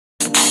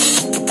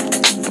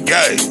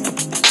Yay.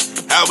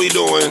 How we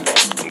doing?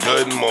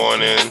 Good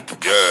morning.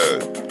 Yeah.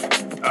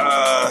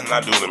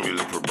 Not doing the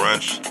music for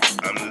brunch.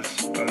 I'm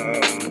just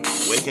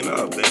waking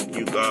up. Thank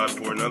you, God,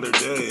 for another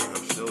day. I'm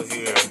still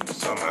here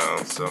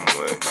somehow, some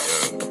way.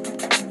 Yeah.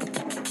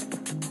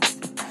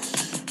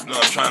 No,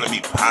 I'm trying to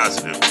be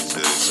positive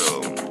today,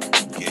 so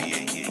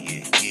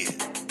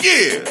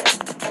yeah.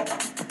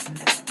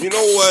 You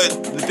know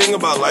what? The thing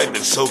about life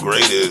that's so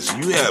great is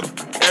you have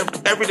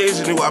every day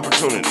is a new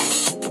opportunity.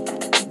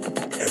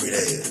 Every day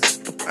is.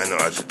 I know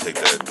I should take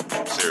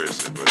that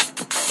seriously, but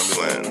let me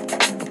land.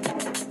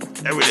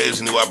 Every day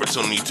is a new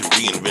opportunity to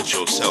reinvent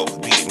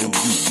yourself, be a new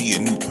you, be a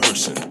new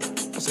person.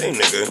 Same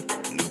nigga,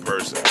 new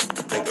person.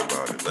 Think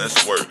about it.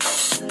 Let's work.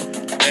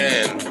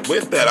 And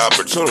with that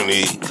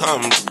opportunity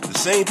comes the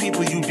same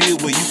people you deal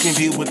with, you can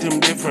deal with them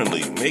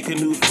differently. Make a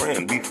new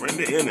friend, befriend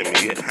the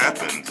enemy. It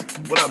happens.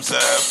 What up,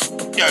 Sav?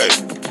 Yeah.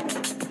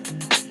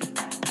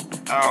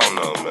 I don't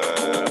know,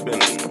 man. I've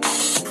been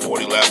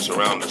 40 laps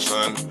around the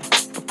sun.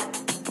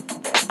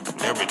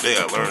 Every day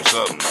I learn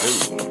something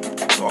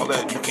new. All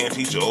that you can't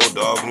teach an old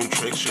dog new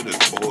tricks shit is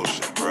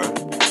bullshit, bro.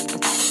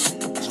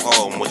 It's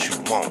all what you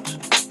want.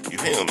 You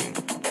feel me?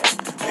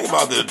 Think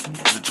about the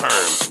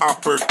term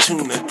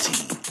opportunity.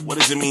 What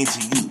does it mean to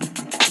you?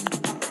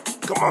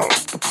 Come on.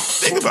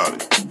 Think about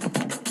it.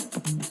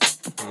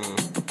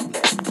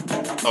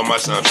 Oh, my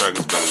soundtrack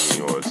is better than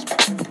yours.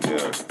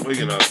 Yeah.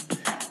 Waking up.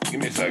 Give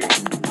me a second.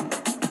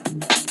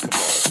 Come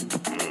on.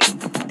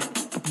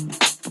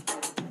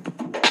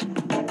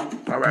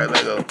 Alright,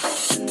 let go.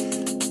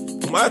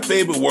 My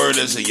favorite word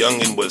as a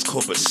youngin' was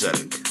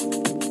copacetic.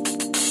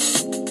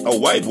 A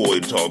white boy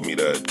taught me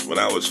that when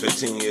I was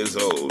 15 years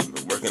old,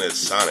 working at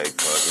Sonic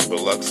in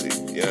Biloxi.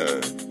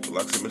 Yeah,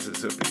 Biloxi,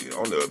 Mississippi,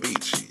 on the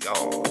beach,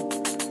 y'all.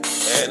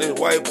 And this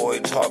white boy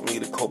taught me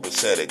the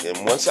copacetic.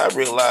 And once I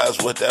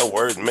realized what that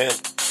word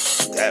meant,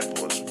 that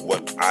was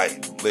what I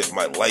lived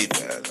my life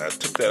as. I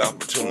took that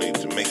opportunity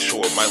to make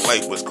sure my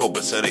life was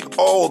copacetic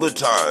all the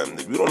time.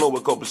 If you don't know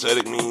what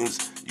copacetic means,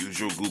 use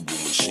your Google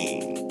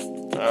machine.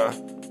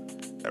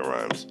 That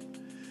rhymes.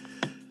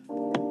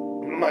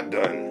 I'm not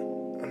done.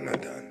 I'm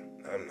not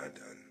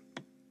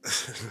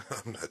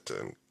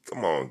done.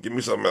 Come on, give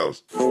me something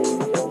else. Yeah.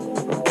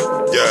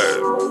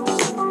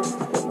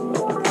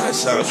 My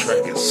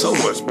soundtrack is so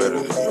much better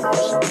than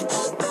yours.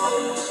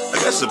 I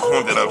guess the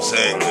point that I'm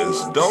saying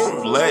is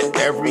don't let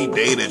every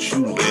day that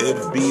you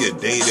live be a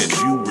day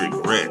that you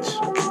regret.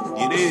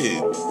 You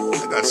did.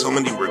 I got so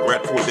many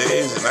regretful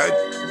days and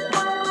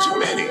too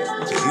many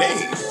to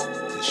name,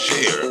 to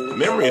share.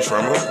 Memories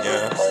from them,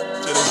 yeah,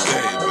 to this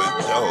day,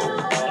 but yo,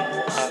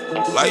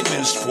 life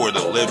is for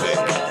the living.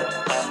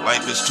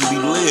 Life is to be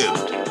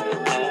lived.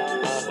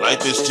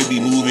 Life is to be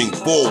moving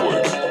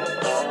forward.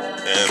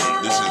 And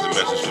this is a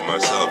message to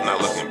myself,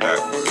 not looking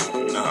backward.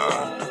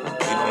 Nah,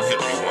 we don't hit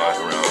rewind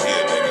around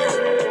here, nigga.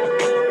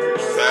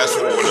 Fast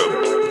forward or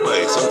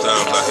play.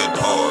 Sometimes I hit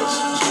pause.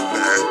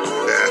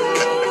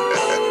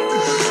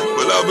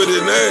 But other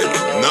than that,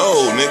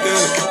 no,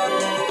 nigga.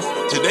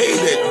 Today,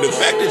 the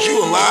fact that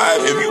you're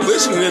alive, if you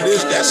listen to this,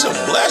 that's a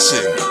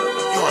blessing.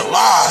 You're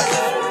alive.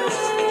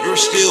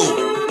 You're still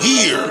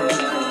here.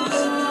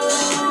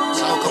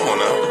 So come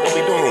on now, what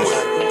we doing with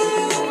it?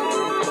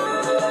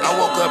 I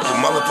woke up to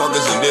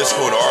motherfuckers in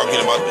Discord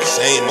arguing about the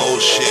same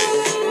old shit.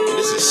 And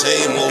it's the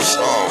same old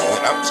song.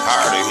 And I'm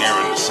tired of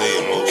hearing the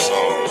same old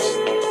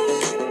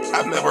songs.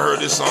 I've never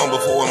heard this song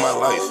before in my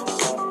life.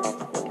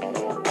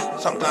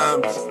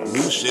 Sometimes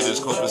new shit is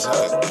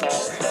copacetic.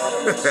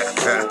 And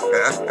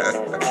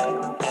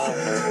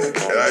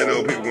I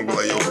know people gonna be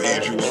like, yo,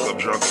 Beans, you woke up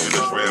drunk and you're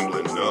just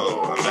rambling.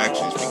 No, I'm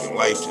actually speaking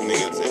life to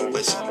niggas and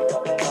listen.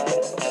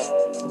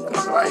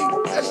 Cause like,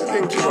 that's the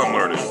thing too I'm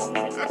learning.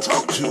 I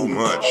talk too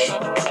much.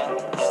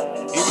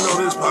 Even though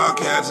this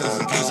podcast is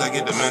in case I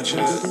get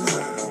dementia, a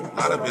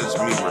lot of it is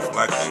me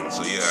reflecting.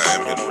 So yeah, I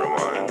am hitting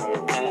rewind.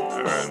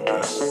 Alright,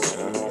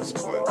 that's the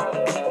point.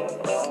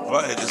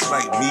 But it's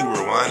like me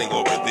rewinding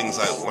over things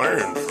I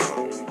learned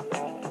from.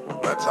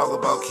 When I talk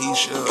about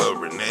Keisha or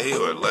Renee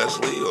or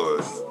Leslie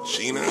or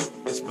Sheena,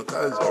 it's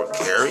because, or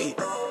Carrie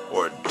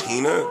or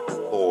Tina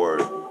or,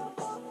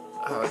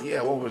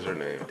 what was her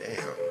name?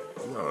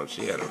 Damn. No,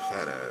 she had a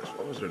fat ass.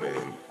 What was her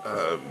name?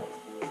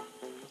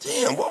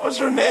 What was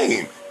her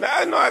name?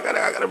 I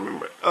gotta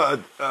remember.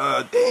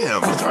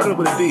 Damn, it started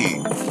with a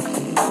D.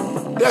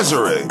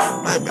 Desiree.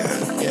 My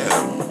bad, yeah.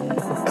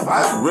 If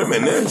I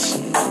reminisce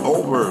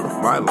over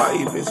my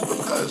life, it's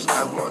because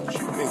I want you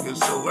niggas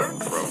to learn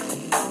from it.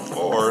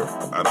 Or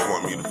I don't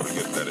want me to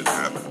forget that it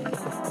happened.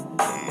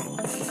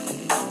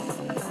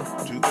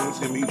 Two things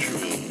can be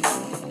true.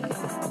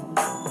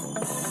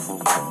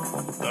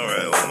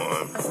 Alright, hold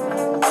on.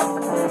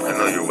 I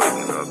know you're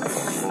waking up and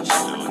you're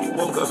still, you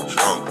woke up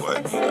drunk,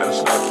 like, you gotta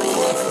stop doing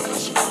that.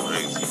 That's so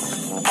crazy.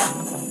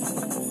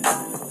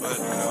 But,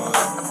 you know what?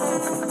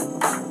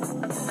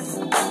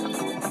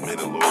 May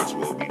the Lord's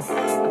will be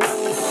done.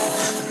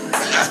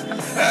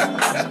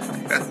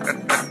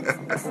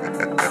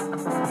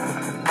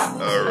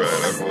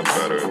 Alright, I feel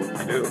better.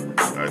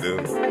 I do.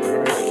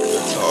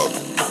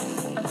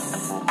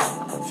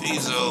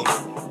 still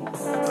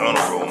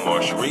Honorable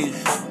Marshall Reef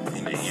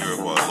in the year of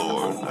our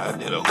Lord. I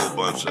did a whole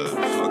bunch of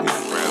fucking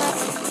rap.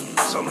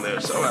 Something there,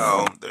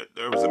 somehow,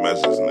 there was a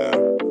message in there.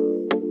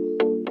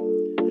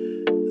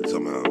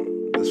 Somehow,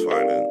 let's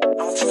find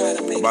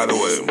it. By the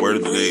way, word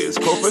of the day is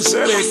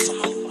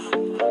Copasetic.